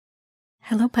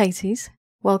Hello Pisces,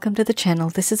 welcome to the channel.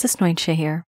 This is Asnointia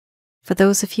here. For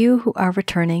those of you who are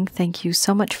returning, thank you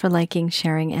so much for liking,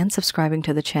 sharing, and subscribing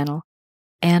to the channel.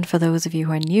 And for those of you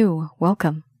who are new,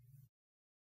 welcome.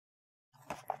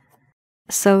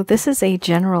 So this is a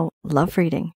general love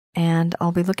reading, and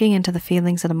I'll be looking into the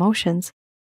feelings and emotions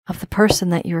of the person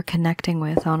that you're connecting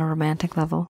with on a romantic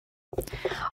level.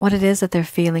 What it is that they're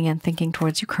feeling and thinking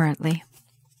towards you currently.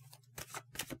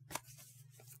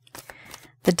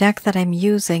 The deck that I'm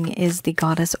using is the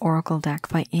Goddess Oracle deck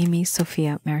by Amy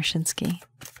Sophia Marashinsky.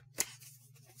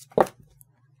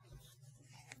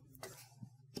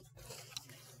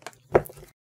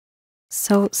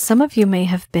 So some of you may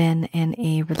have been in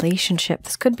a relationship.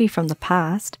 This could be from the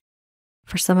past.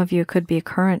 For some of you, it could be a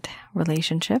current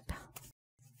relationship.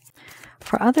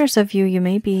 For others of you, you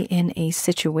may be in a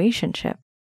situationship,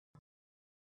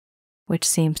 which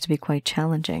seems to be quite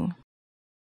challenging.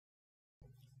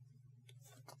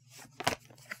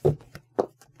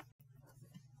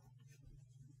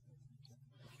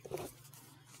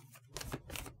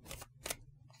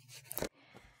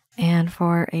 And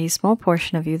for a small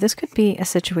portion of you, this could be a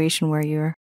situation where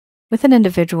you're with an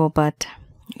individual, but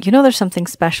you know there's something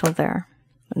special there,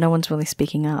 but no one's really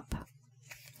speaking up.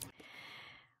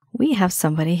 We have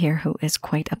somebody here who is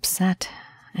quite upset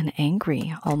and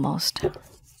angry, almost.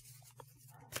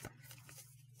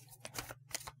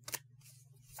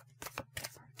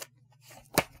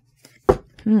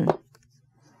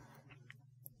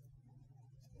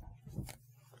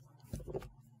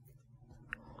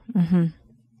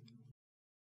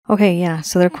 Okay, yeah,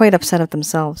 so they're quite upset at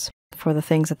themselves for the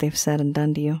things that they've said and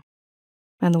done to you,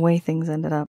 and the way things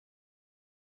ended up.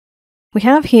 We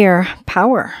have here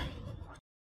power,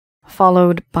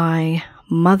 followed by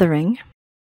mothering.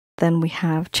 Then we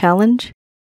have challenge,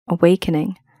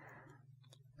 awakening,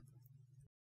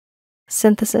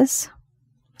 synthesis,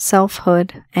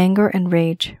 selfhood, anger and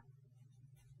rage,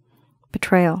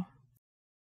 betrayal,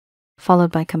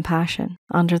 followed by compassion.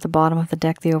 Under the bottom of the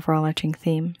deck, the overarching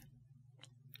theme.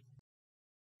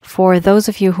 For those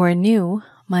of you who are new,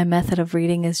 my method of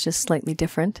reading is just slightly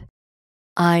different.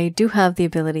 I do have the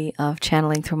ability of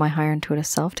channeling through my higher intuitive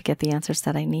self to get the answers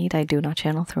that I need. I do not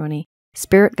channel through any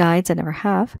spirit guides. I never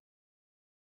have.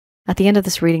 At the end of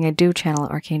this reading, I do channel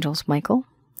Archangels Michael,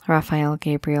 Raphael,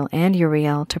 Gabriel, and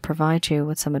Uriel to provide you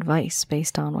with some advice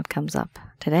based on what comes up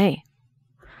today.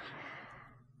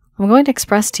 I'm going to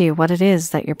express to you what it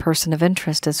is that your person of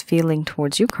interest is feeling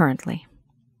towards you currently.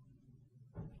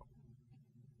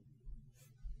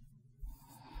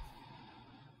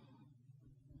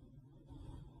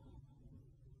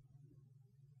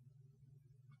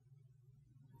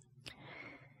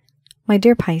 My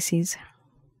dear Pisces,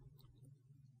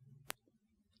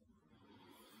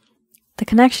 the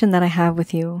connection that I have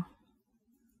with you,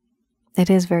 it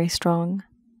is very strong.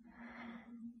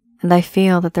 And I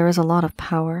feel that there is a lot of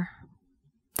power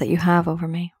that you have over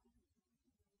me.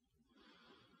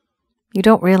 You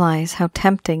don't realize how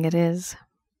tempting it is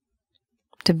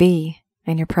to be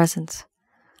in your presence.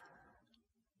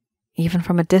 Even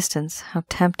from a distance, how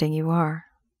tempting you are.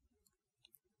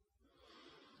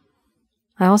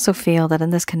 I also feel that in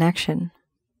this connection,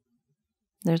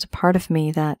 there's a part of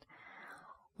me that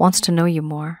wants to know you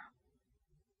more.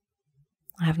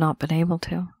 I have not been able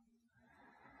to.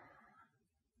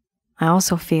 I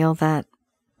also feel that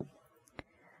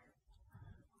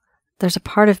there's a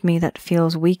part of me that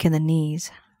feels weak in the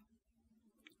knees,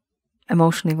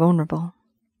 emotionally vulnerable,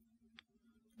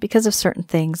 because of certain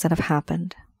things that have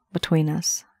happened between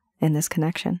us in this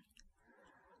connection.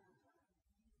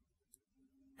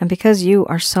 And because you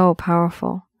are so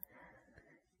powerful,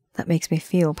 that makes me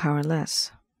feel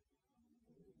powerless.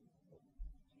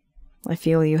 I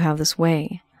feel you have this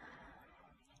way,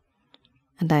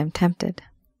 and I am tempted.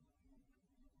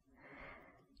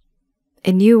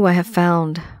 In you, I have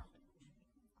found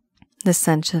this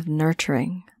sense of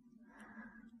nurturing,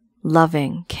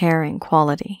 loving, caring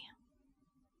quality.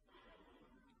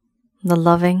 The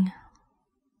loving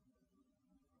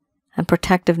and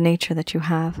protective nature that you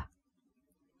have.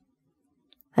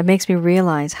 It makes me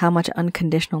realize how much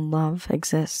unconditional love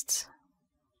exists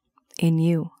in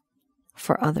you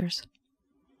for others.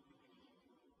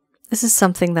 This is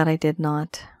something that I did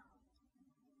not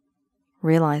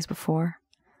realize before.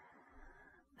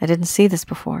 I didn't see this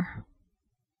before.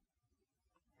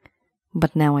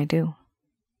 But now I do.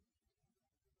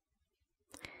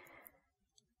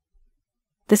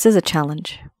 This is a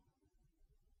challenge.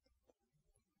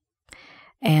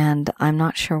 And I'm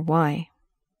not sure why.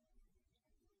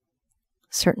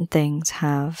 Certain things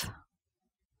have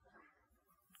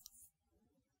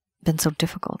been so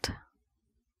difficult.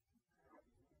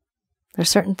 There's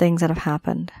certain things that have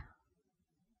happened,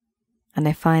 and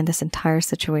I find this entire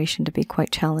situation to be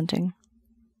quite challenging.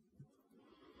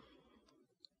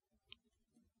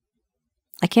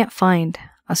 I can't find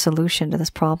a solution to this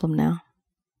problem now.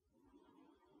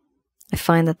 I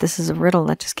find that this is a riddle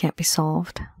that just can't be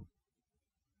solved.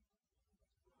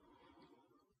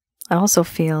 I also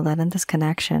feel that in this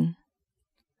connection,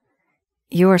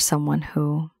 you are someone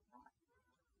who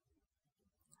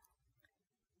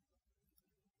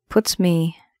puts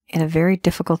me in a very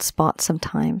difficult spot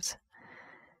sometimes.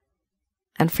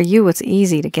 And for you, it's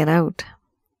easy to get out.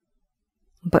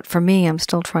 But for me, I'm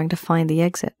still trying to find the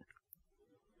exit.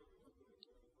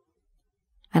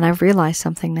 And I've realized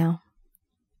something now.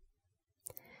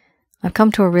 I've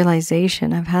come to a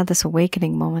realization. I've had this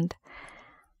awakening moment.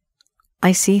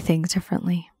 I see things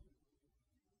differently.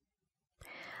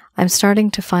 I'm starting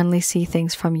to finally see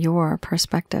things from your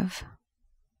perspective.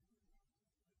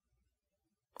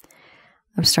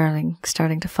 I'm starting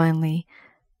to finally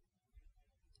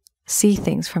see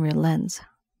things from your lens.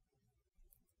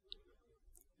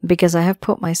 Because I have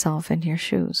put myself in your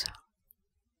shoes.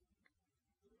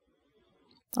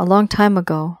 A long time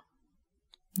ago,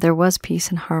 there was peace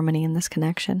and harmony in this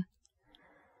connection.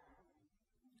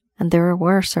 And there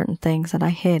were certain things that I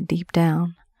hid deep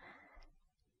down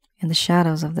in the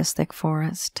shadows of this thick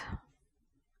forest.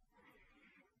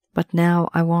 But now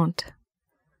I want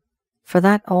for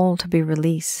that all to be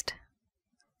released,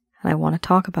 and I want to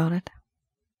talk about it.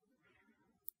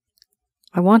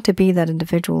 I want to be that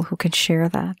individual who can share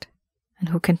that, and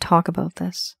who can talk about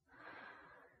this,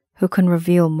 who can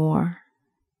reveal more,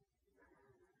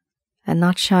 and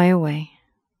not shy away,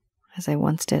 as I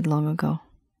once did long ago.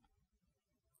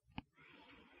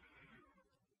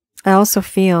 I also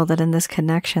feel that in this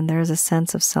connection there is a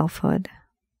sense of selfhood.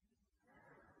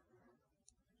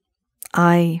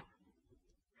 I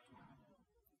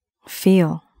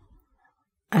feel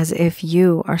as if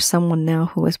you are someone now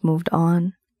who has moved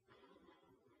on.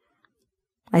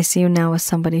 I see you now as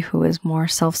somebody who is more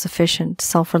self-sufficient,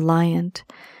 self-reliant.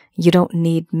 You don't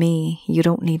need me. You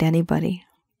don't need anybody.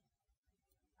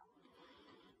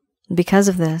 Because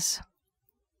of this,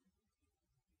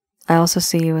 I also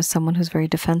see you as someone who's very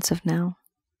defensive now.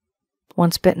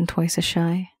 Once bitten, twice as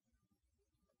shy.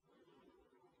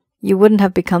 You wouldn't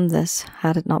have become this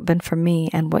had it not been for me,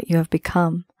 and what you have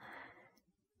become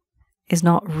is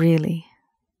not really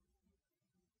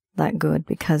that good,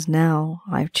 because now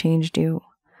I've changed you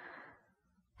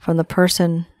from the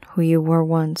person who you were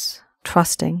once,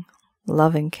 trusting,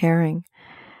 loving, caring,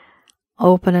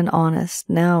 open and honest.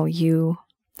 Now you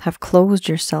have closed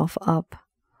yourself up.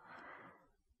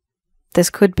 This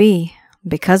could be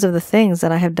because of the things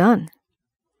that I have done.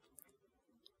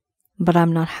 But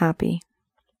I'm not happy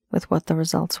with what the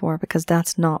results were, because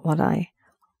that's not what I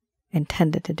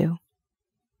intended to do.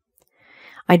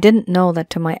 I didn't know that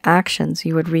to my actions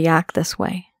you would react this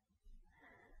way.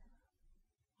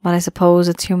 But I suppose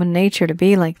it's human nature to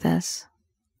be like this.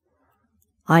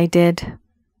 I did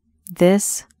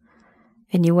this,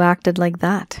 and you acted like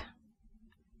that.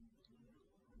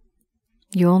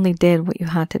 You only did what you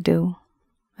had to do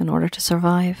in order to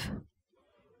survive.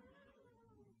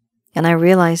 And I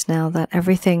realize now that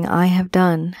everything I have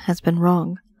done has been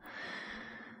wrong.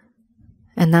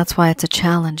 And that's why it's a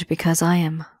challenge, because I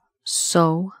am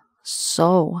so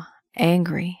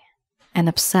angry and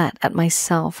upset at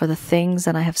myself for the things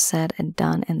that I have said and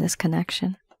done in this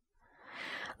connection.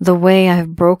 The way I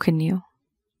have broken you.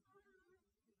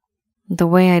 The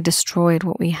way I destroyed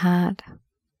what we had.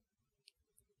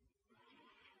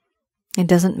 It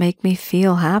doesn't make me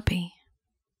feel happy.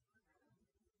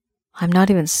 I'm not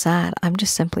even sad. I'm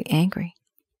just simply angry.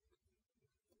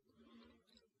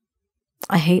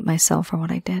 I hate myself for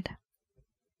what I did.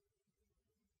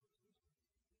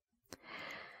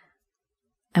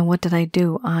 And what did I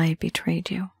do? I betrayed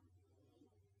you.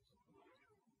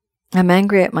 I'm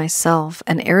angry at myself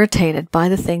and irritated by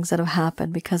the things that have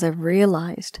happened, because I've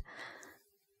realized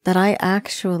that I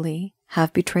actually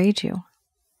have betrayed you.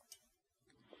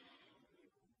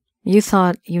 You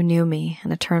thought you knew me,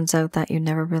 and it turns out that you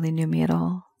never really knew me at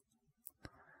all.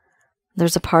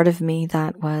 There's a part of me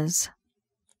that was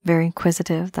very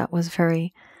inquisitive, that was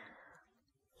very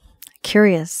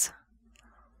curious.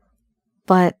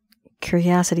 But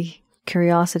curiosity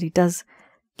does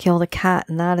kill the cat,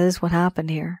 and that is what happened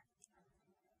here.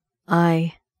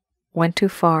 I went too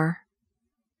far.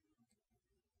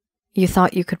 You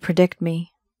thought you could predict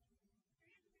me,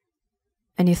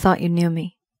 and you thought you knew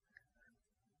me.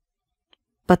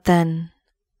 But then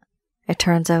it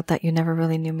turns out that you never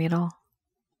really knew me at all.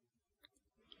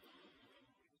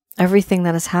 Everything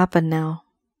that has happened now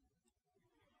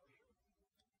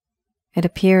It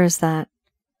appears that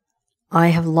I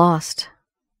have lost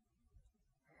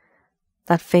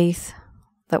that faith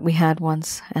that we had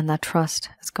once, and that trust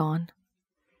is gone.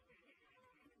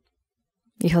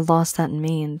 You have lost that in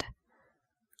me, and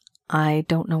I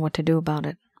don't know what to do about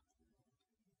it.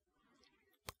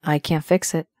 I can't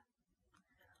fix it.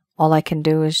 All I can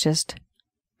do is just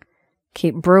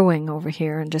keep brewing over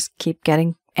here and just keep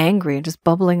getting angry and just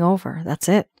bubbling over. That's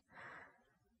it.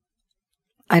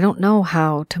 I don't know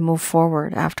how to move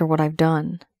forward after what I've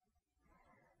done.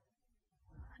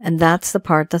 And that's the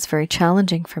part that's very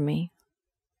challenging for me.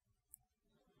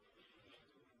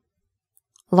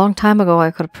 A long time ago,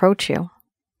 I could approach you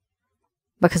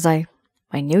because I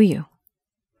knew you.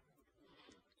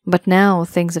 But now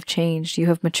things have changed. You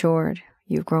have matured.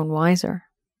 You've grown wiser.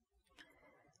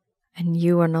 And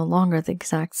you are no longer the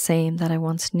exact same that I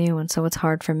once knew. And so it's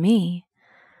hard for me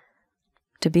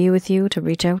to be with you, to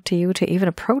reach out to you, to even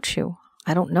approach you.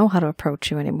 I don't know how to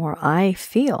approach you anymore. I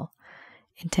feel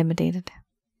intimidated.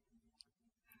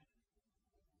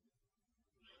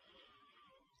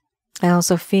 I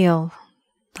also feel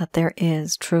that there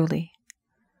is truly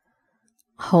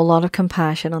a whole lot of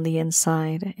compassion on the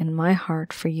inside in my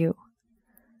heart for you.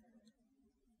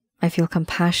 I feel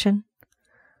compassion.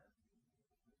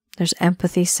 There's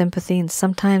empathy, sympathy, and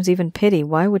sometimes even pity.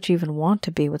 Why would you even want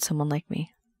to be with someone like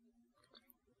me?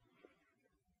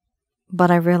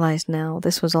 But I realize now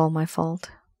this was all my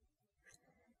fault.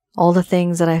 All the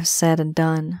things that I have said and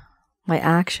done, my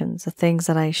actions, the things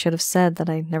that I should have said that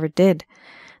I never did,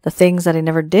 the things that I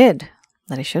never did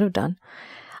that I should have done,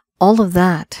 all of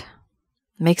that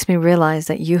makes me realize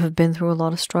that you have been through a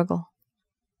lot of struggle.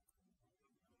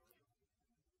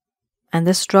 And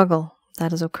this struggle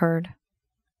that has occurred,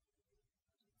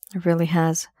 it really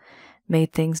has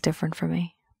made things different for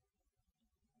me.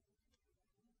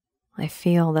 I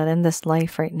feel that in this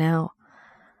life right now,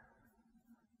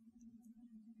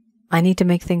 I need to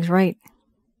make things right.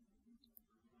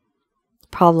 The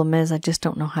problem is I just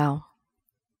don't know how.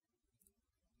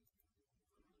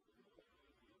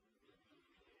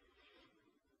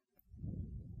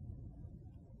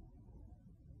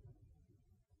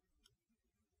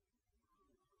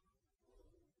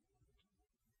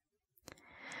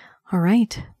 All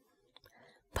right,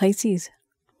 Pisces.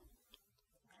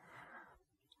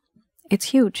 It's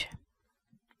huge.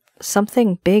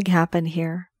 Something big happened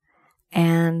here,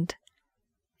 and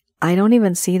I don't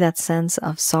even see that sense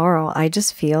of sorrow. I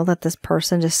just feel that this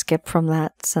person just skipped from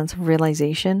that sense of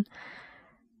realization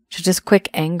to just quick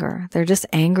anger. They're just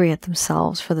angry at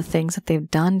themselves for the things that they've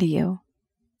done to you.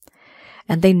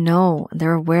 And they know,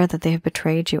 they're aware that they have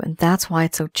betrayed you, and that's why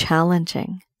it's so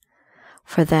challenging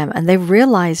for them. And they've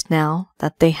realized now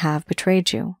that they have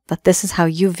betrayed you, that this is how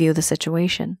you view the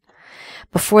situation.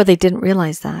 Before they didn't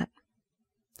realize that.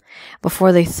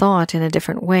 Before they thought in a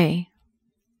different way.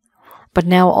 But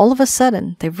now all of a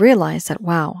sudden they've realized that,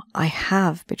 wow, I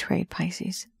have betrayed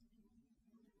Pisces.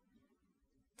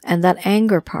 And that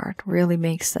anger part really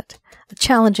makes it a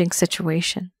challenging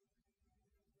situation.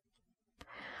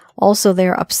 Also,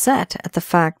 they're upset at the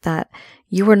fact that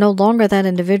you are no longer that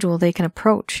individual they can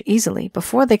approach easily.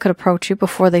 Before they could approach you,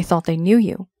 before they thought they knew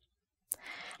you.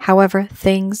 However,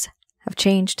 things have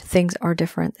changed. Things are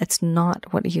different. It's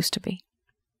not what it used to be.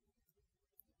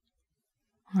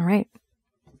 All right.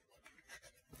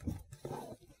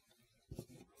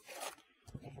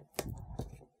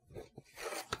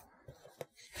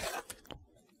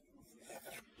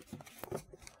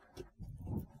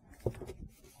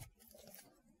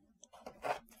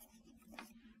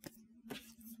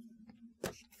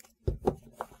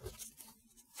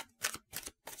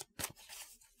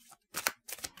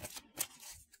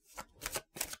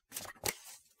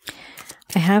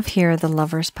 I have here the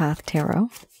Lover's Path Tarot.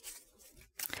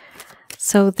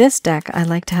 So this deck I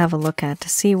like to have a look at to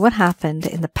see what happened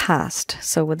in the past.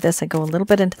 So with this I go a little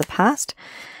bit into the past.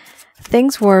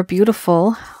 Things were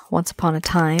beautiful once upon a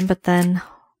time, but then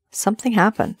something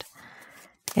happened.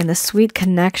 In the sweet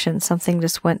connection, something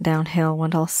just went downhill,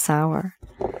 went all sour.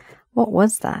 What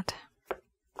was that?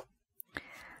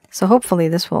 So hopefully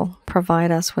this will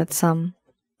provide us with some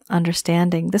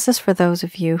understanding. This is for those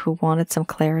of you who wanted some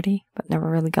clarity but never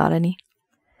really got any.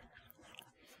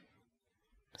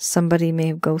 Somebody may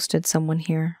have ghosted someone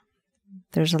here.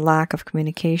 There's a lack of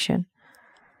communication.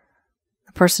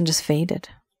 The person just faded.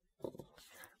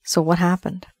 So what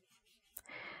happened?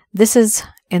 This is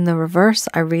in the reverse.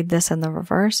 I read this in the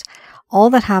reverse. All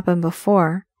that happened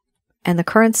before and the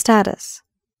current status.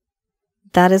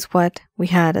 That is what we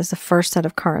had as the first set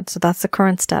of cards. So that's the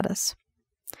current status.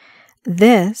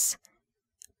 This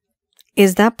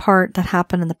is that part that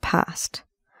happened in the past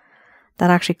that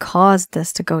actually caused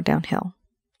this to go downhill.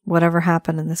 Whatever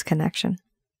happened in this connection.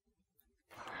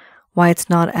 Why it's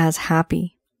not as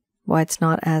happy. Why it's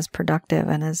not as productive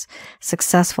and as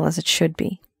successful as it should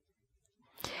be.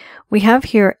 We have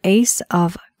here Ace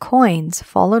of Coins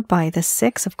followed by the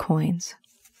Six of Coins.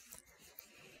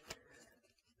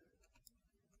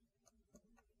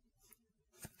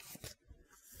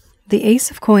 The Ace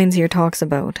of Coins here talks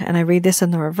about, and I read this in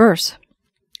the reverse,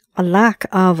 a lack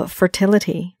of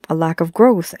fertility, a lack of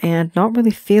growth, and not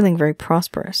really feeling very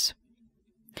prosperous.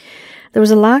 There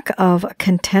was a lack of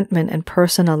contentment in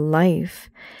personal life,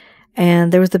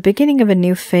 and there was the beginning of a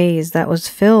new phase that was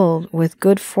filled with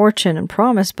good fortune and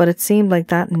promise, but it seemed like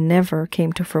that never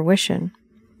came to fruition.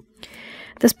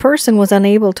 This person was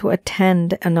unable to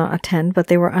but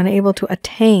they were unable to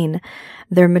attain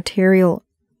their material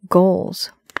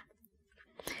goals.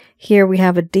 Here we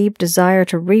have a deep desire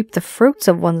to reap the fruits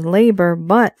of one's labor,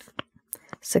 but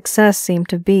success seemed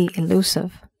to be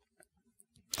elusive.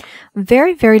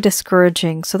 Very, very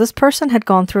discouraging. So this person had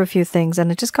gone through a few things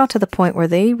and it just got to the point where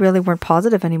they really weren't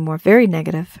positive anymore. Very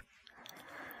negative.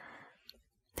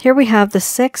 Here we have the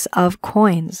Six of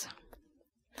Coins.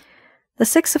 The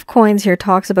Six of Coins here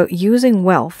talks about using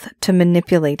wealth to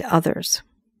manipulate others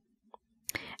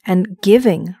and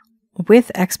giving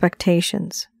with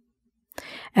expectations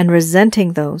and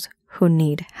resenting those who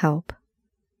need help.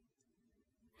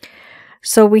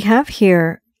 So we have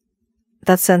here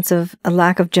that sense of a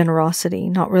lack of generosity,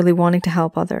 not really wanting to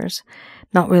help others,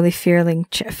 not really feeling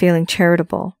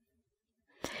charitable.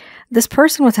 This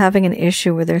person was having an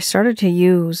issue where they started to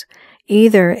use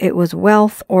either it was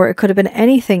wealth or it could have been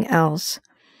anything else.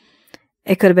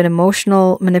 It could have been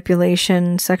emotional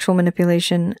manipulation, sexual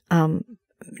manipulation,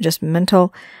 just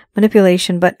mental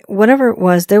manipulation, but whatever it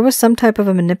was, there was some type of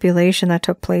a manipulation that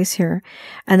took place here,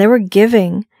 and they were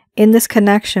giving in this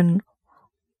connection,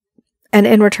 and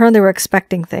in return they were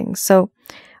expecting things. So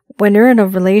when you're in a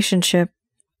relationship,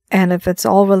 and if it's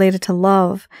all related to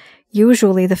love,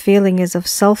 usually the feeling is of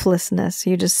selflessness.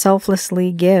 You just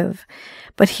selflessly give.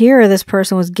 But here this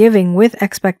person was giving with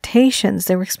expectations.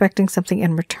 They were expecting something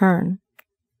in return.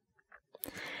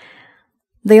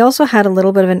 They also had a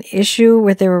little bit of an issue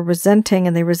where they were resenting,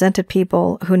 and they resented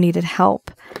people who needed help.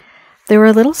 They were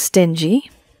a little stingy.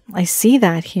 I see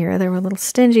that here. They were a little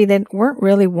stingy. They weren't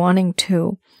really wanting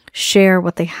to share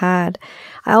what they had.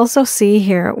 I also see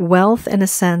here wealth in a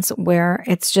sense where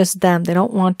it's just them. They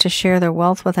don't want to share their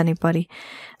wealth with anybody.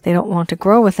 They don't want to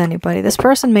grow with anybody. This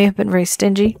person may have been very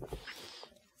stingy.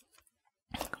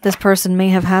 This person may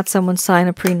have had someone sign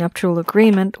a prenuptial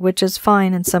agreement, which is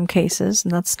fine in some cases,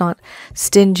 and that's not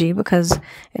stingy because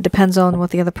it depends on what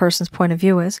the other person's point of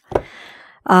view is.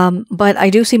 But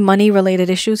I do see money-related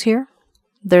issues here.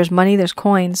 There's money, there's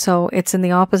coins, so it's in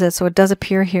the opposite. So it does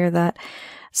appear here that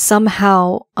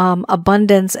somehow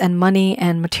abundance and money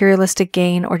and materialistic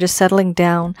gain or just settling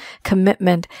down,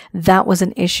 commitment, that was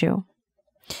an issue.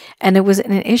 And it was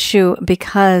an issue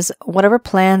because whatever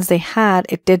plans they had,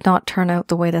 it did not turn out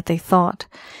the way that they thought.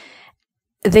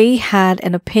 They had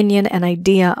an opinion, an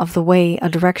idea of the way a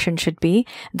direction should be.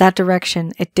 That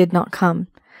direction, it did not come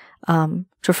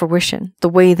to fruition the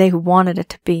way they wanted it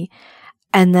to be.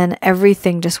 And then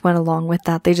everything just went along with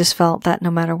that. They just felt that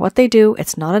no matter what they do,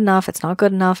 it's not enough, it's not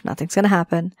good enough, nothing's going to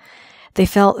happen. They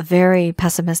felt very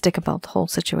pessimistic about the whole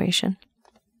situation.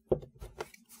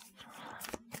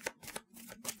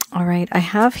 All right, I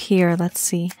have here, let's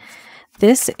see,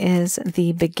 this is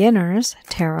the Beginner's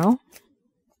Tarot.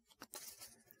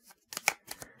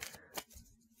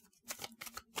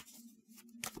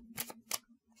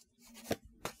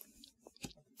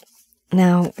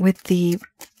 Now, with the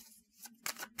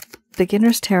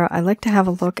Beginner's Tarot, I like to have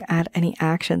a look at any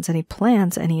actions, any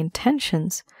plans, any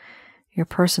intentions your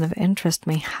person of interest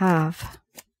may have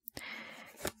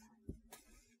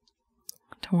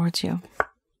towards you.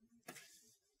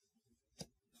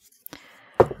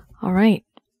 All right.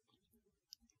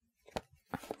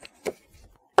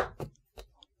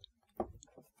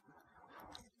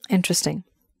 Interesting.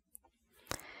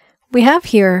 We have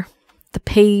here the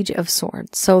Page of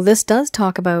Swords. So this does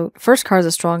talk about, first card is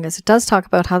the strongest. It does talk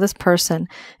about how this person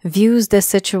views this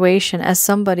situation as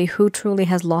somebody who truly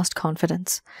has lost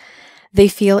confidence. They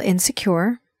feel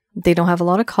insecure. They don't have a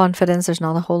lot of confidence. There's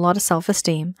not a whole lot of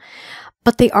self-esteem.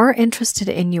 But they are interested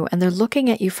in you, and they're looking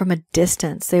at you from a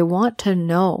distance. They want to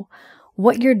know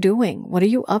what you're doing. What are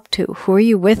you up to? Who are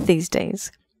you with these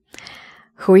days?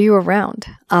 Who are you around?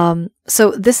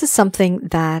 So this is something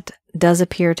that does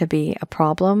appear to be a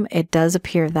problem. It does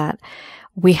appear that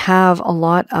we have a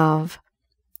lot of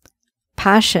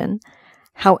passion.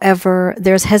 However,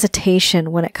 there's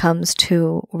hesitation when it comes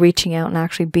to reaching out and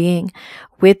actually being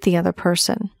with the other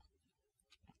person.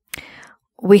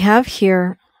 We have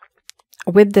here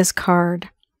with this card,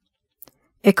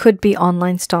 it could be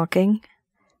online stalking,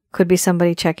 could be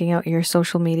somebody checking out your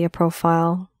social media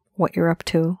profile, what you're up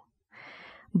to.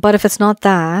 But if it's not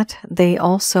that, they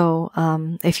also,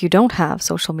 if you don't have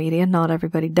social media, not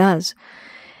everybody does,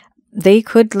 they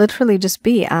could literally just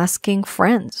be asking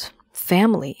friends,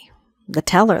 family, the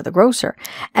teller, the grocer,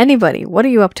 anybody, what are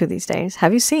you up to these days?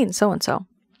 Have you seen so-and-so?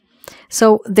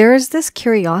 So there is this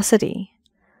curiosity,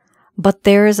 but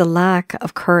there is a lack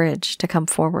of courage to come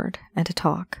forward and to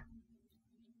talk.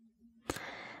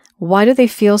 Why do they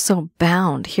feel so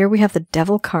bound? Here we have the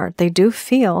Devil card. They do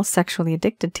feel sexually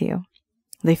addicted to you.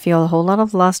 They feel a whole lot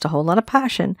of lust, a whole lot of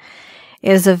passion.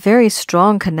 It is a very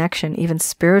strong connection, even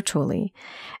spiritually.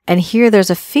 And here there's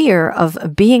a fear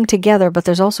of being together, but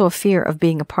there's also a fear of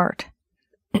being apart.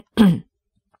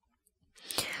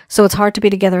 So it's hard to be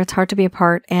together, it's hard to be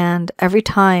apart, and every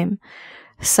time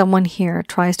someone here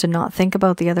tries to not think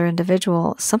about the other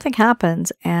individual, something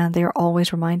happens and they are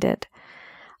always reminded.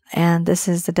 And this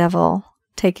is the Devil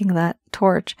taking that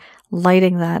torch,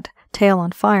 lighting that tail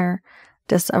on fire,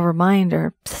 just a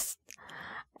reminder. Psst.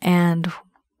 And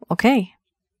okay,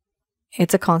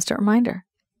 it's a constant reminder.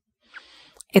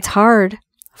 It's hard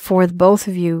for both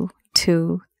of you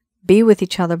to be with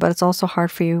each other, but it's also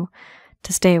hard for you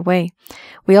to stay away.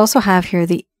 We also have here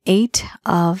the 8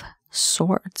 of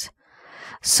Swords.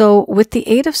 So with the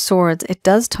 8 of Swords, it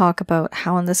does talk about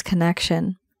how in this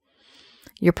connection,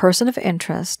 your person of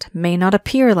interest may not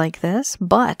appear like this,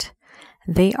 but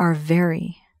they are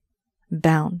very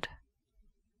bound.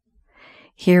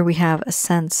 Here we have a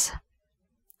sense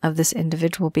of this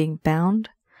individual being bound.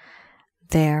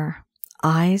 Their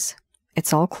eyes,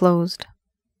 it's all closed.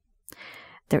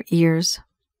 Their ears,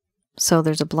 so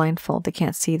there's a blindfold. They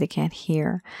can't see, they can't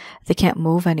hear. They can't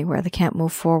move anywhere. They can't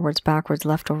move forwards, backwards,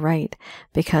 left or right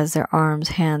because their arms,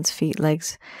 hands, feet,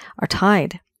 legs are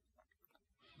tied.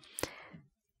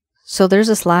 So there's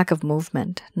this lack of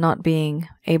movement, not being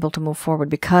able to move forward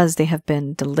because they have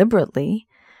been deliberately,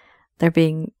 they're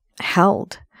being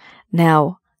held.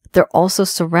 Now, they're also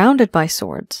surrounded by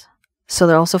swords, so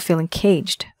they're also feeling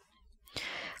caged.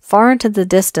 Far into the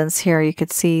distance here, you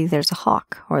could see there's a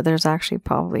hawk, or there's actually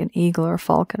probably an eagle or a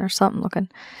falcon or something looking.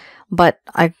 But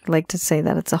I like to say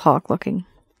that it's a hawk looking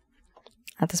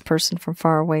at this person from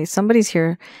far away. Somebody's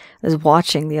here is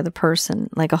watching the other person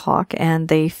like a hawk, and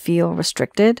they feel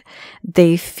restricted.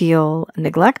 They feel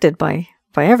neglected by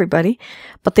everybody,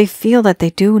 but they feel that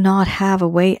they do not have a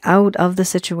way out of the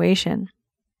situation.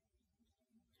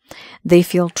 They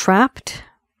feel trapped.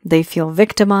 They feel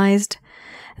victimized.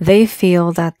 They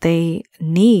feel that they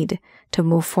need to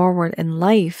move forward in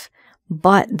life,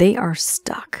 but they are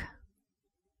stuck.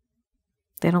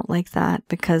 They don't like that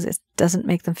because it doesn't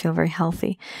make them feel very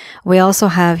healthy. We also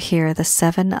have here the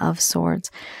 7 of Swords.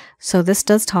 So this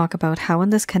does talk about how in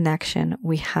this connection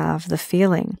we have the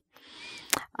feeling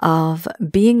of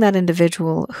being that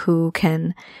individual who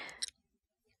can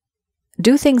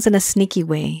do things in a sneaky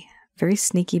way, very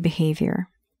sneaky behavior.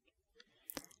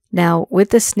 Now,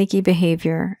 with this sneaky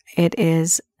behavior, it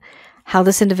is how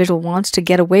this individual wants to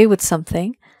get away with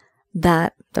something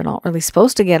that they're not really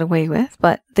supposed to get away with,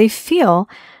 but they feel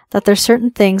that there's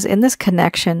certain things in this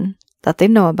connection that they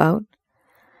know about.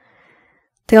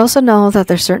 They also know that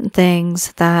there's certain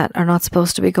things that are not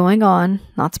supposed to be going on,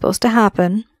 not supposed to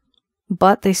happen,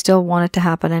 but they still want it to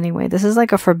happen anyway. This is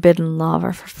like a forbidden love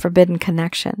or forbidden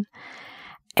connection.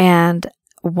 And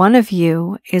one of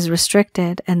you is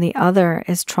restricted and the other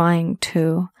is trying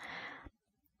to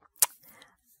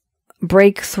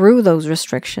break through those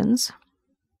restrictions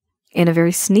in a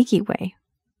very sneaky way.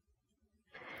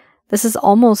 This is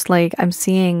almost like I'm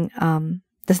seeing,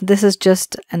 this is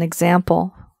just an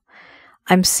example.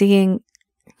 I'm seeing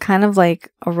kind of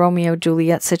like a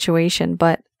Romeo-Juliet situation,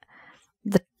 but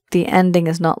the ending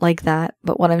is not like that.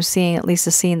 But what I'm seeing, at least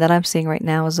the scene that I'm seeing right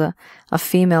now, is a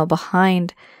female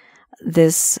behind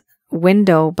this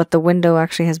window, but the window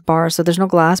actually has bars. So there's no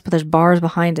glass, but there's bars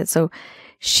behind it. So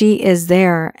she is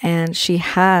there and she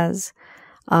has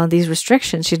these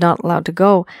restrictions. She's not allowed to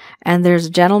go. And there's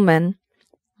a gentleman,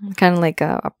 kind of like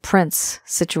a prince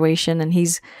situation, and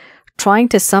he's trying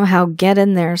to somehow get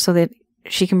in there so that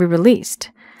she can be released.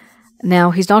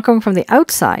 Now, he's not going from the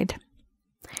outside.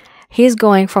 He's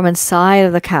going from inside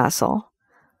of the castle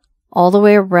all the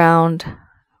way around,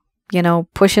 you know,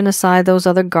 pushing aside those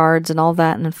other guards and all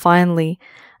that, and then finally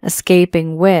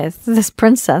escaping with this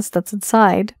princess that's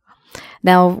inside.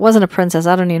 Now, it wasn't a princess.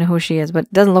 I don't even know who she is, but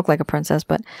it doesn't look like a princess,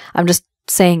 but I'm just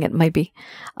saying it might be.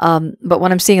 But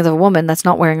what I'm seeing is a woman that's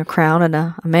not wearing a crown and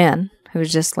a man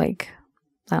who's just like,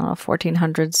 I don't know,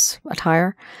 1400s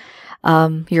attire,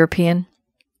 European.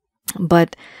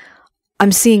 But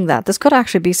I'm seeing that. This could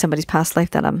actually be somebody's past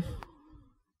life that I'm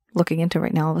looking into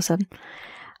right now all of a sudden.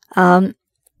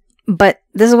 But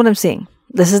this is what I'm seeing.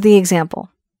 This is the example.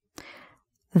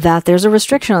 That there's a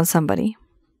restriction on somebody.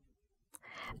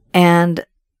 And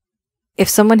if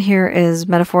someone here is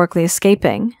metaphorically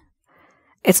escaping,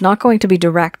 it's not going to be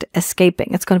direct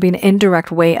escaping. It's going to be an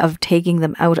indirect way of taking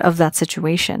them out of that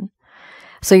situation.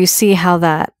 So you see how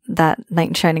that knight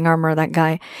in shining armor, that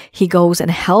guy, he goes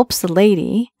and helps the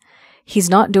lady. He's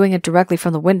not doing it directly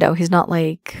from the window. He's not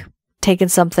like taking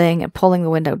something and pulling the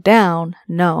window down.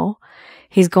 No,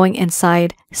 he's going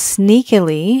inside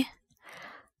sneakily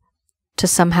to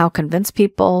somehow convince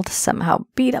people, to somehow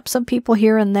beat up some people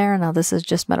here and there. Now, this is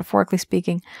just metaphorically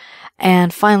speaking.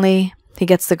 And finally, he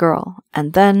gets the girl,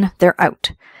 and then they're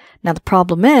out. Now, the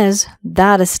problem is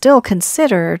that is still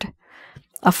considered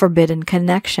a forbidden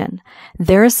connection.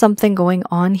 There is something going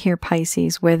on here,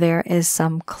 Pisces, where there is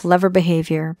some clever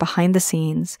behavior behind the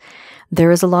scenes.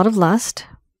 There is a lot of lust.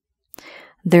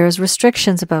 There's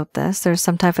restrictions about this. There's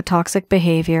some type of toxic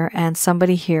behavior, and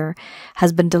somebody here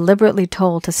has been deliberately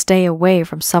told to stay away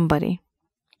from somebody.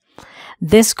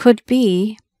 This could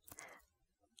be,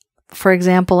 for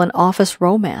example, an office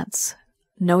romance.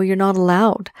 No, you're not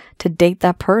allowed to date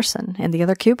that person in the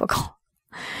other cubicle.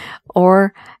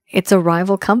 Or it's a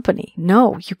rival company.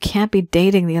 No, you can't be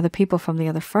dating the other people from the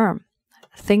other firm.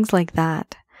 Things like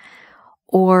that.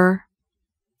 Or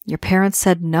your parents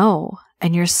said no,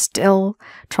 and you're still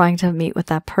trying to meet with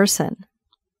that person.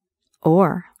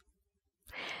 Or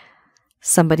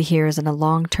somebody here is in a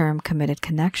long-term committed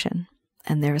connection,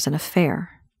 and there is an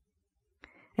affair.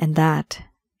 And that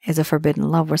is a forbidden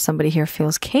love, where somebody here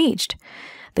feels caged.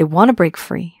 They want to break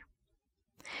free.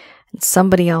 And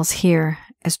somebody else here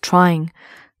is trying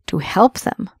to help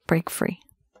them break free.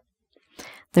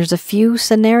 There's a few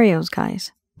scenarios,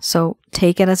 guys, so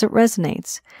take it as it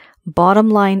resonates. Bottom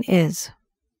line is,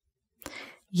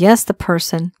 yes, the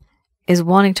person is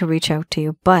wanting to reach out to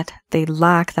you, but they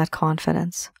lack that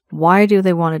confidence. Why do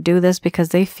they want to do this? Because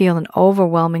they feel an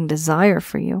overwhelming desire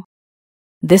for you.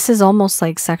 This is almost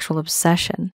like sexual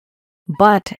obsession.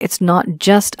 But it's not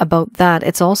just about that.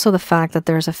 It's also the fact that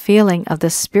there's a feeling of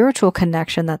this spiritual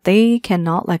connection that they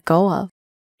cannot let go of.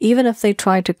 Even if they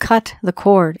try to cut the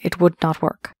cord, it would not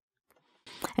work.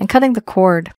 And cutting the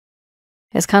cord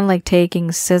is kind of like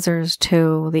taking scissors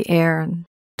to the air and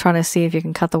trying to see if you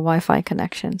can cut the Wi-Fi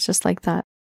connection. It's just like that.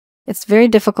 It's very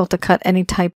difficult to cut any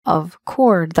type of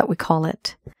cord that we call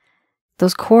it.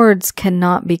 Those cords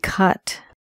cannot be cut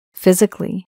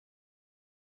physically.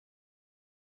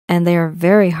 And they are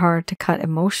very hard to cut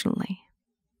emotionally.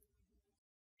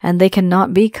 And they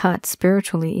cannot be cut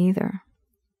spiritually either.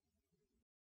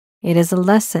 It is a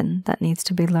lesson that needs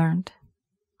to be learned.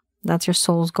 That's your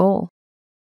soul's goal.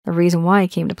 The reason why you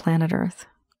came to planet Earth.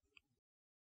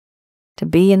 To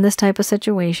be in this type of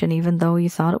situation, even though you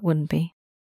thought it wouldn't be.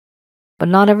 But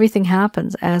not everything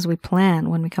happens as we plan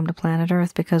when we come to planet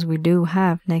Earth, because we do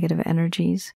have negative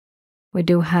energies. We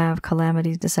do have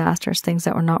calamities, disasters, things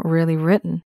that were not really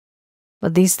written.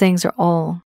 But these things are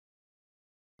all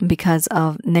because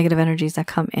of negative energies that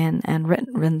come in and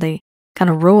written. They kind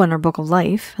of ruin our book of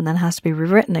life, and then has to be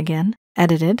rewritten again,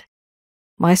 edited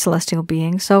by celestial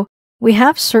beings. So we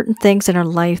have certain things in our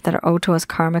life that are owed to us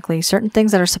karmically, certain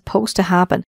things that are supposed to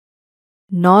happen.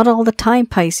 Not all the time,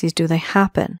 Pisces, do they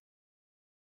happen.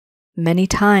 Many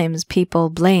times people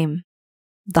blame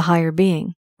the higher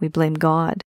being. We blame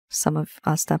God, some of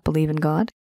us that believe in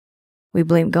God. We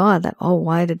blame God that, oh,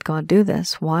 why did God do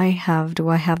this? Why do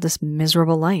I have this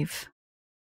miserable life?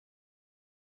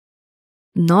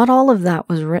 Not all of that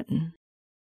was written.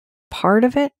 Part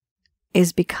of it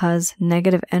is because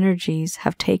negative energies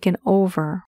have taken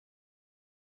over.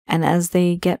 And as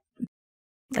they get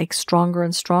like stronger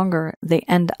and stronger, they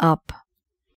end up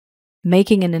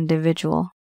making an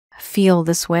individual feel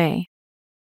this way.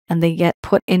 And they get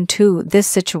put into this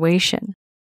situation.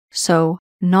 So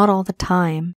not all the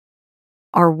time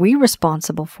are we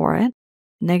responsible for it.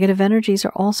 Negative energies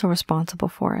are also responsible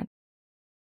for it.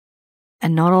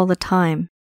 And not all the time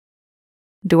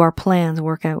do our plans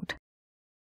work out.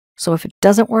 So if it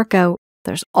doesn't work out,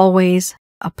 there's always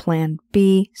a plan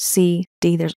B, C,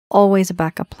 D. There's always a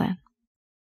backup plan.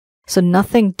 So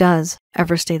nothing does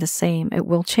ever stay the same. It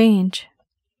will change.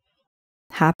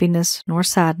 Happiness nor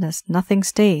sadness, nothing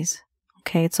stays.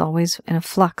 Okay, it's always in a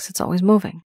flux. It's always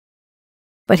moving.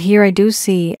 But here I do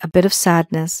see a bit of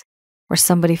sadness where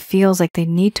somebody feels like they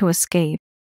need to escape,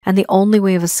 and the only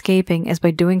way of escaping is by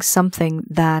doing something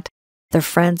that their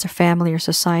friends or family or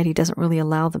society doesn't really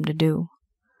allow them to do.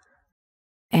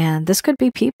 And this could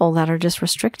be people that are just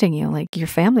restricting you, like your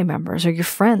family members or your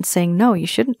friends saying, no, you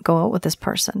shouldn't go out with this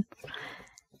person.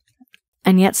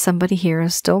 And yet somebody here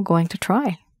is still going to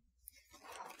try.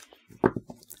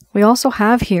 We also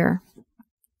have here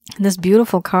this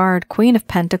beautiful card, Queen of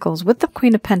Pentacles. With the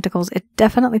Queen of Pentacles, it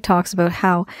definitely talks about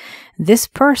how this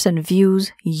person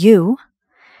views you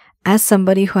as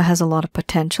somebody who has a lot of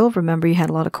potential. Remember, you had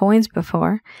a lot of coins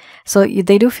before. So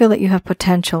they do feel that you have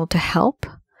potential to help.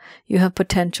 You have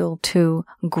potential to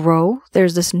grow.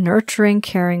 There's this nurturing,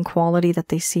 caring quality that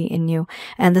they see in you,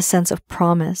 and the sense of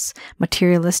promise,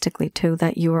 materialistically too,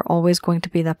 that you are always going to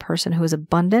be that person who is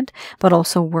abundant, but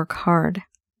also work hard.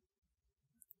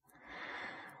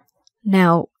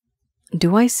 Now,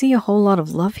 do I see a whole lot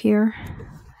of love here?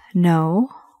 No.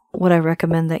 Would I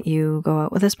recommend that you go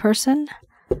out with this person?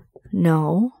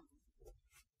 No.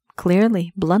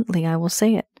 Clearly, bluntly, I will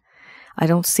say it. I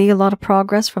don't see a lot of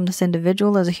progress from this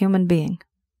individual as a human being.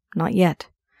 Not yet.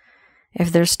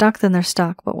 If they're stuck, then they're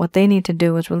stuck. But what they need to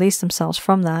do is release themselves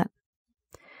from that.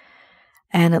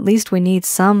 And at least we need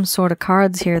some sort of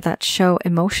cards here that show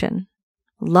emotion,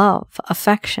 love,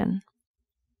 affection.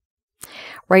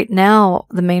 Right now,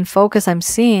 the main focus I'm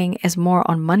seeing is more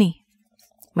on money,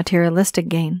 materialistic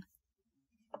gain,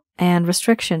 and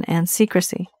restriction and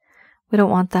secrecy. We don't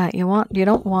want that. You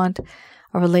don't want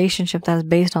a relationship that is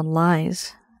based on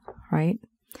lies, right?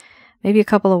 Maybe a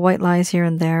couple of white lies here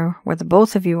and there where the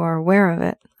both of you are aware of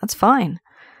it. That's fine.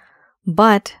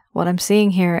 But what I'm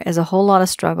seeing here is a whole lot of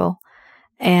struggle,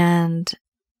 and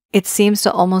it seems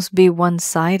to almost be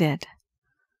one-sided.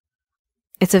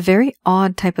 It's a very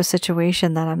odd type of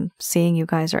situation that I'm seeing you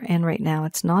guys are in right now.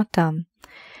 It's not,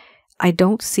 I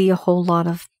don't see a whole lot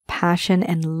of passion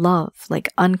and love, like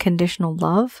unconditional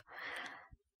love.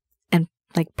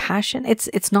 Like passion,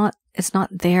 it's not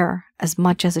there as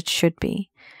much as it should be.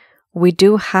 We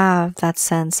do have that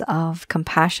sense of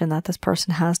compassion that this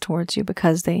person has towards you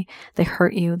because they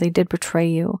hurt you, they did betray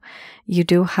you. You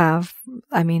do have,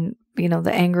 I mean, you know,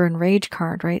 the anger and rage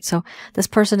card, right? So this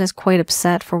person is quite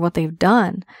upset for what they've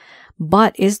done.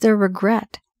 But is there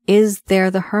regret? Is there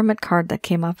the Hermit card that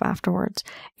came up afterwards?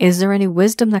 Is there any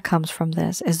wisdom that comes from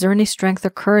this? Is there any strength or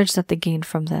courage that they gained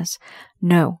from this?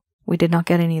 No, we did not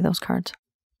get any of those cards.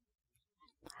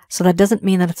 So that doesn't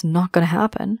mean that it's not going to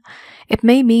happen. It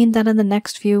may mean that in the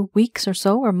next few weeks or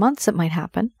so, or months, it might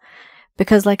happen.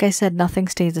 Because like I said, nothing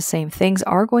stays the same. Things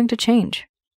are going to change.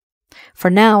 For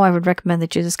now, I would recommend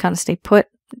that you just kind of stay put.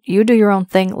 You do your own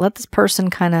thing. Let this person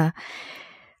kind of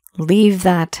leave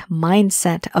that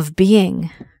mindset of being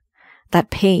that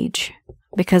page.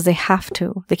 Because they have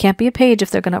to. They can't be a page if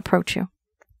they're going to approach you.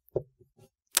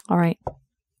 All right.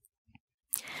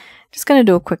 Just going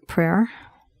to do a quick prayer.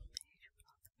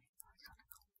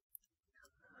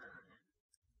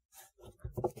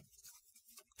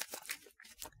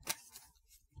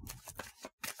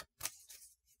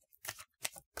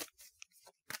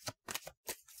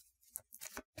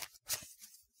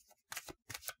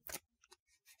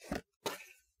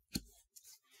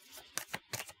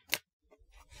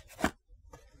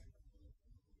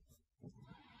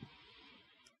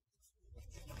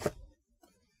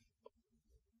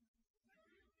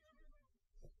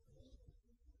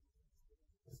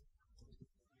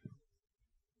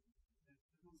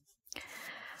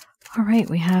 All right,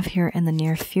 we have here in the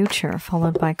near future,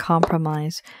 followed by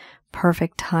compromise,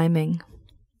 perfect timing.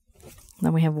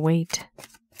 Then we have wait,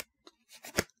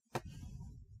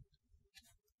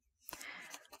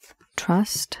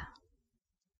 trust,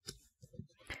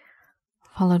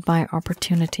 followed by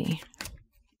opportunity.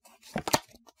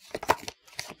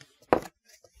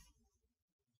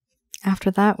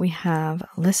 After that, we have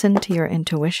listen to your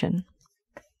intuition.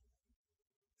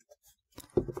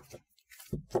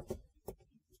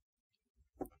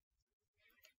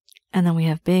 And then we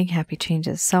have big, happy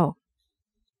changes. So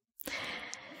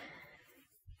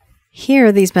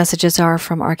here, these messages are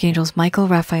from Archangels Michael,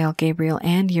 Raphael, Gabriel,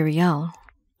 and Uriel.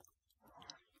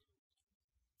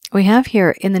 We have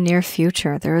here, in the near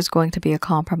future, there is going to be a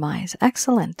compromise.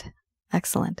 Excellent.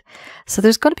 Excellent. So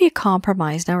there's going to be a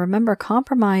compromise. Now remember,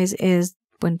 compromise is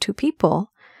when two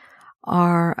people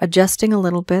are adjusting a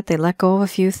little bit, they let go of a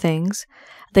few things,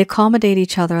 they accommodate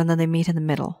each other, and then they meet in the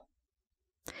middle.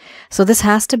 So this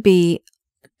has to be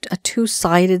a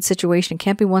two-sided situation. It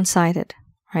can't be one-sided,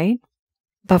 right?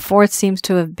 Before it seems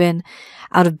to have been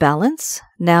out of balance.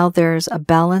 Now there's a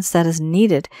balance that is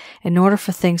needed in order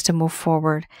for things to move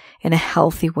forward in a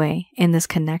healthy way in this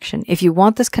connection. If you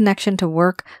want this connection to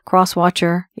work,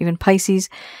 cross-watcher, even Pisces,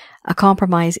 a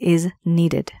compromise is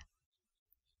needed.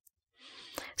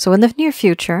 So in the near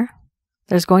future,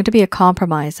 there's going to be a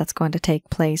compromise that's going to take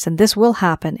place, and this will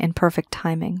happen in perfect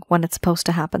timing when it's supposed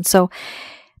to happen. So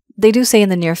they do say in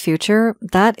the near future,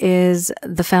 that is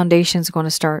the foundation's going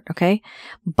to start, okay?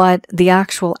 But the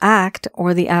actual act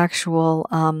or the actual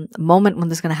moment when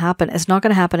this is going to happen is not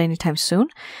going to happen anytime soon.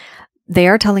 They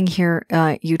are telling here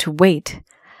you to wait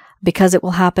because it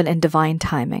will happen in divine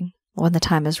timing when the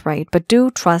time is right. But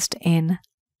do trust in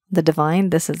the divine.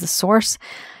 This is the source.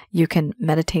 You can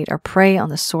meditate or pray on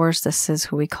the source. This is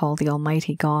who we call the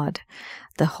Almighty God,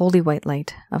 the holy white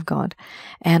light of God.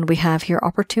 And we have here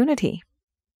opportunity.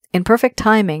 In perfect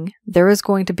timing, there is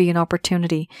going to be an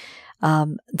opportunity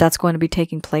that's going to be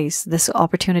taking place. This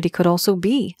opportunity could also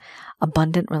be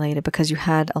abundant related because you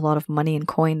had a lot of money and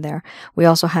coin there. We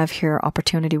also have here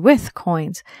opportunity with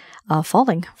coins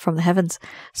falling from the heavens.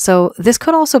 So this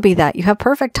could also be that. You have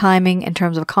perfect timing in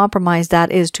terms of compromise that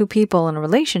is two people in a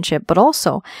relationship, but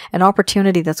also an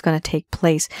opportunity that's going to take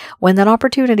place. When that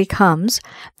opportunity comes,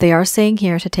 they are saying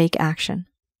here to take action.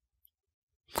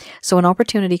 So an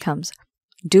opportunity comes.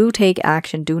 Do take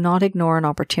action. Do not ignore an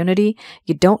opportunity.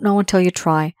 You don't know until you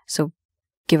try, so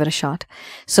give it a shot.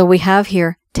 So we have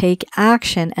here, take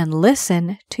action and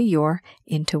listen to your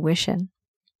intuition.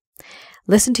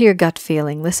 Listen to your gut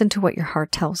feeling. Listen to what your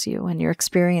heart tells you and your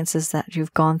experiences that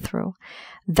you've gone through.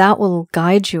 That will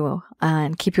guide you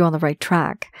and keep you on the right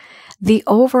track. The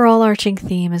overall arching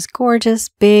theme is gorgeous,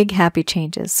 big, happy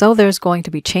changes. So there's going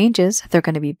to be changes. They're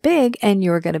going to be big and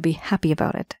you're going to be happy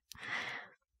about it.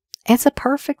 It's a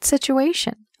perfect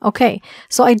situation. Okay,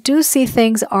 so I do see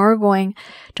things are going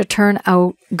to turn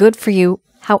out good for you.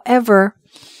 However,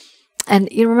 and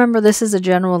you remember this is a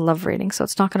general love reading, so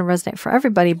it's not going to resonate for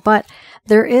everybody, but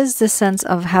there is this sense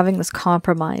of having this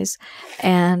compromise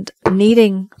and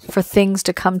needing for things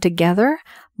to come together,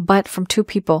 but from two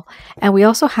people. And we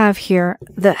also have here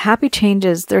the happy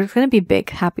changes. There's going to be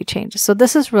big happy changes. So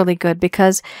this is really good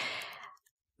because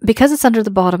it's under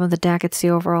the bottom of the deck, it's the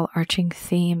overall arching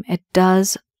theme.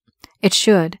 It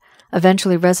should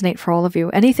eventually resonate for all of you.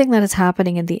 Anything that is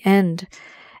happening in the end,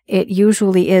 it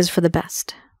usually is for the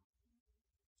best.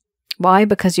 Why?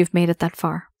 Because you've made it that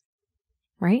far,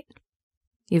 right?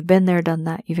 You've been there, done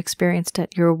that. You've experienced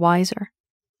it. You're wiser.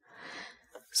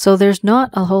 So there's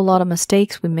not a whole lot of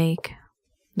mistakes we make.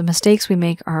 The mistakes we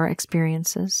make are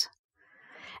experiences.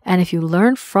 And if you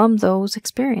learn from those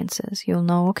experiences, you'll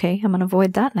know, okay, I'm going to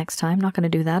avoid that next time. I'm not going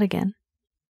to do that again.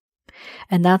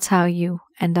 And that's how you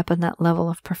end up in that level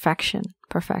of perfection,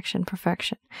 perfection,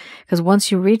 perfection. Because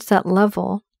once you reach that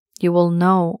level, you will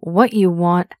know what you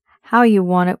want, how you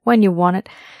want it, when you want it.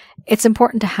 It's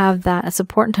important to have that. It's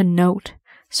important to note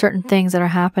certain things that are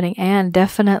happening and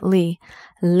definitely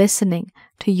listening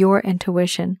to your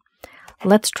intuition.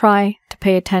 Let's try to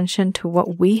pay attention to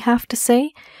what we have to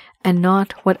say and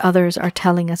not what others are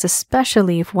telling us,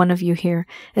 especially if one of you here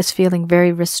is feeling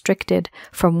very restricted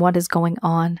from what is going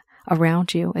on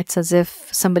around you. It's as if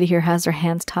somebody here has their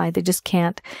hands tied. They just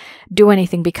can't do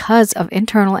anything because of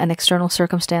internal and external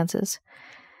circumstances.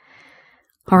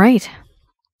 All right,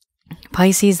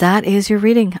 Pisces, that is your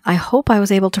reading. I hope I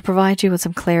was able to provide you with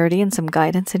some clarity and some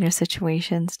guidance in your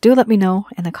situations. Do let me know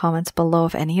in the comments below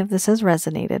if any of this has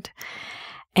resonated.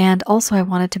 And also I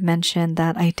wanted to mention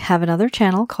that I have another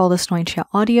channel called Asnointia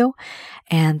Audio,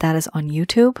 and that is on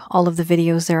YouTube. All of the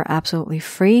videos there are absolutely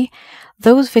free.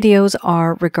 Those videos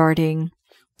are regarding,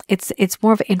 it's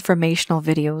more of informational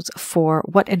videos for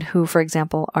what and who, for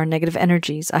example, are negative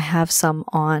energies. I have some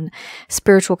on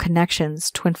spiritual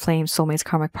connections, twin flames, soulmates,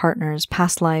 karmic partners,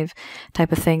 past life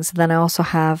type of things. And then I also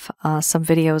have some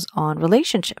videos on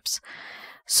relationships.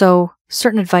 So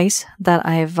certain advice that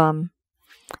I've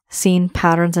seen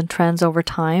patterns and trends over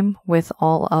time with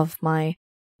all of my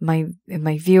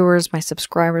viewers, my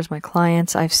subscribers, my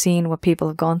clients. I've seen what people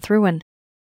have gone through, and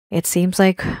it seems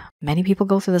like many people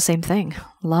go through the same thing.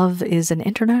 Love is an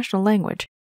international language,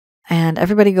 and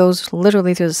everybody goes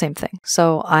literally through the same thing.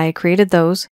 So I created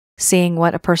those, seeing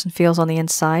what a person feels on the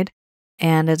inside,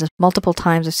 and it's multiple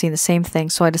times I've seen the same thing,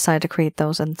 so I decided to create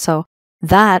those. And so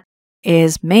that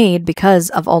is made because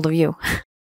of all of you.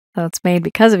 So it's made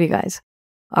because of you guys.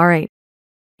 All right.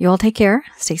 You all take care,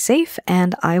 stay safe,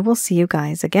 and I will see you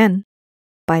guys again.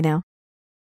 Bye now.